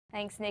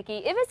Thanks, Nikki.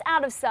 If it's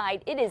out of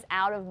sight, it is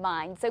out of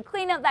mind. So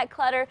clean up that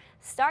clutter.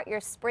 Start your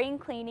spring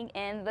cleaning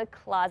in the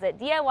closet.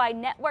 DIY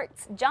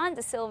Network's John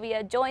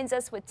DeSilvia joins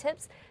us with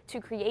tips to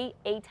create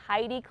a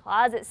tidy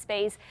closet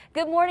space.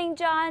 Good morning,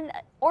 John.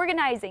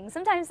 Organizing,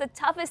 sometimes the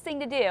toughest thing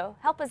to do.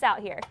 Help us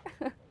out here.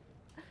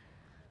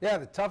 Yeah,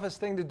 the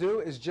toughest thing to do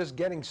is just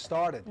getting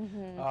started.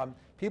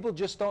 People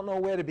just don't know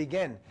where to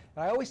begin.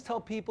 And I always tell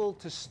people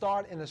to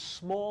start in a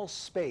small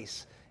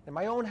space. In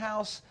my own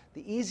house,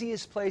 the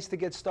easiest place to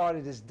get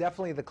started is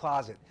definitely the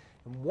closet.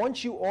 And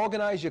once you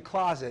organize your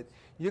closet,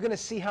 you're going to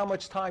see how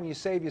much time you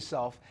save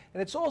yourself.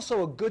 And it's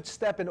also a good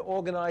step in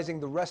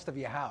organizing the rest of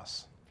your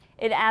house.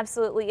 It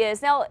absolutely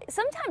is. Now,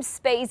 sometimes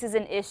space is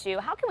an issue.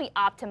 How can we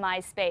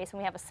optimize space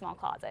when we have a small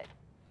closet?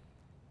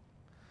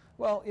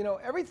 Well, you know,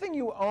 everything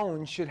you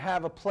own should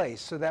have a place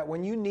so that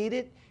when you need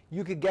it,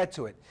 you could get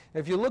to it.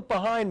 If you look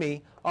behind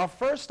me, our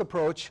first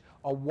approach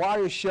are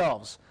wire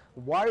shelves.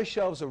 Wire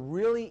shelves are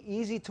really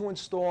easy to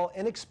install,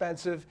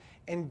 inexpensive,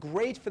 and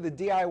great for the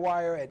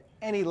DIYer at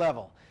any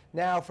level.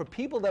 Now, for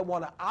people that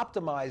want to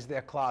optimize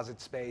their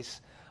closet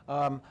space,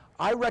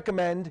 I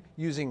recommend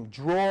using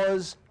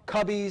drawers,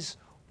 cubbies,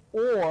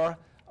 or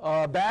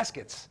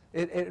baskets.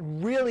 It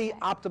really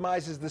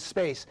optimizes the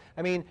space.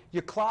 I mean,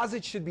 your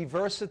closet should be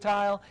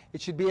versatile.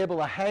 It should be able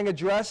to hang a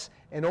dress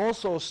and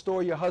also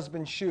store your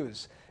husband's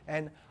shoes.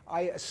 And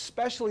I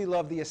especially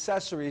love the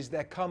accessories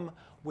that come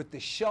with the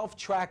Shelf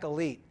Track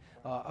Elite.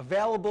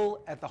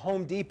 Available at the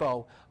Home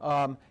Depot.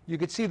 You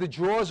can see the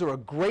drawers are a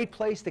great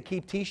place to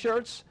keep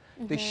t-shirts.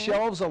 The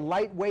shelves are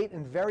lightweight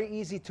and very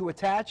easy to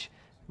attach.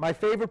 My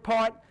favorite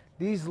part,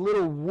 these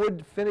little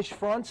wood finish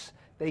fronts,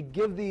 they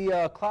give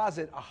the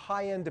closet a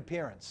high-end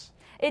appearance.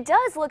 It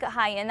does look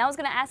high-end. I was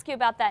going to ask you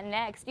about that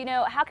next. You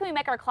know, how can we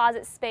make our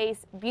closet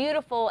space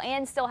beautiful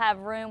and still have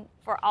room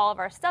for all of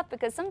our stuff?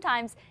 Because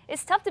sometimes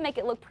it's tough to make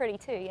it look pretty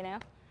too, you know?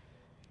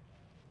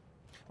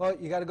 Well,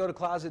 you got to go to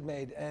Closet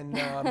Made, and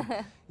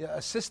yeah,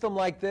 a system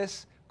like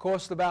this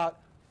costs about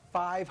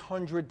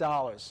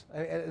 $500,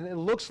 and it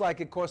looks like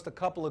it costs a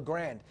couple of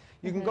grand.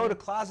 You can go to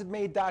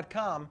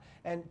closetmade.com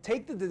and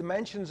take the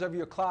dimensions of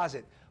your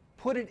closet,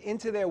 put it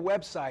into their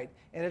website,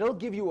 and it'll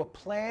give you a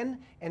plan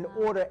and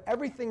order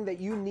everything that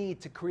you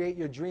need to create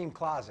your dream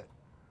closet.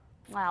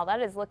 Wow,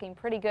 that is looking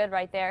pretty good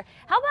right there.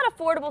 How about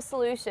affordable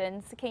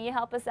solutions? Can you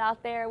help us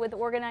out there with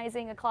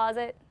organizing a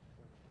closet?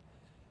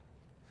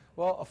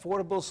 Well,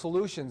 affordable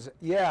solutions,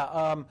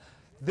 yeah.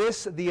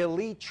 The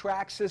Elite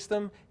Track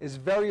system is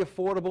very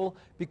affordable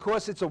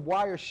because it's a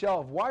wire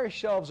shelf. Wire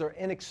shelves are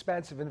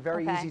inexpensive and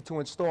very easy to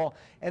install.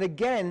 And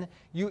again,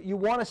 you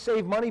want to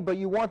save money, but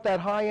you want that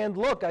high-end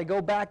look. I go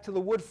back to the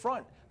wood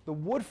front. The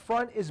wood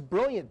front is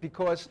brilliant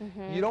because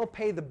you don't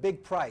pay the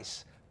big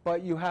price,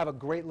 but you have a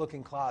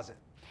great-looking closet.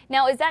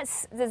 Now,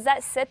 does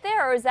that sit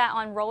there, or is that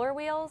on roller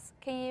wheels?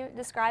 Can you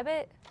describe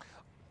it?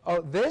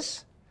 Oh,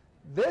 this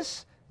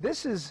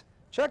is...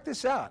 Check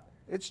this out.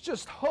 It's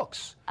just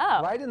hooks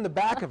right in the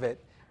back of it,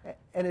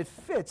 and it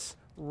fits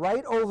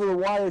right over the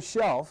wire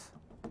shelf,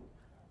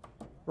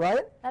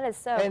 right? That is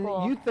so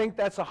cool. And you think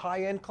that's a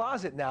high-end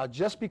closet now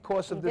just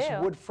because of this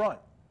wood front.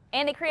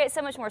 And it creates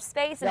so much more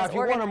space, and it's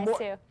organized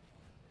too.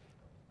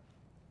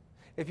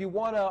 If you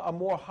want a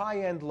more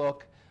high-end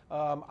look,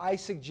 I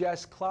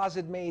suggest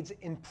Closet Made's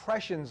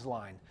Impressions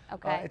line.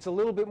 It's a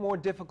little bit more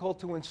difficult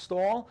to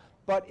install,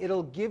 but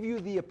it'll give you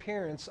the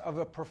appearance of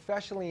a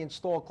professionally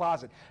installed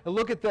closet. And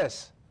look at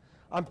this.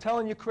 I'm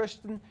telling you,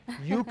 Kristen,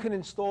 you can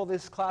install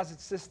this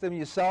closet system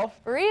yourself.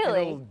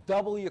 Really? And it'll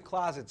double your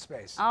closet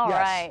space. All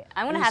right.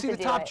 I'm going to have to do it. You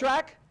see the top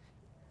track?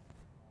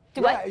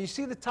 Do what? You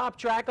see the top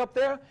track up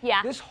there?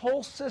 Yeah. This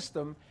whole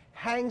system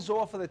hangs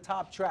off of the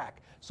top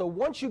track. So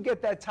once you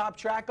get that top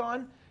track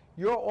on,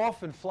 you're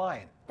off and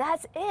flying.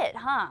 That's it,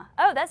 huh?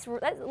 Oh,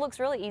 that looks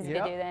really easy to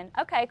do then.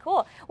 Okay,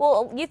 cool.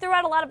 Well, you threw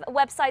out a lot of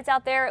websites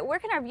out there. Where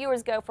can our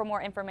viewers go for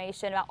more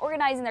information about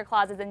organizing their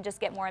closets and just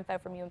get more info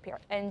from you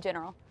in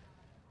general?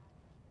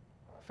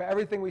 For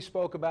everything we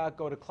spoke about,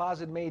 go to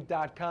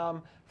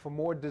closetmade.com for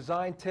more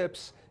design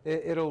tips.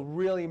 It'll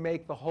really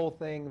make the whole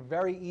thing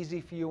very easy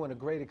for you and a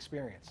great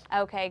experience.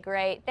 Okay,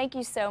 great. Thank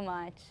you so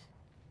much.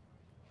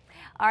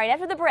 All right,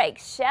 after the break,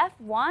 Chef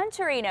Juan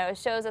Torino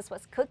shows us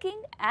what's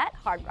cooking at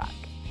Hard Rock.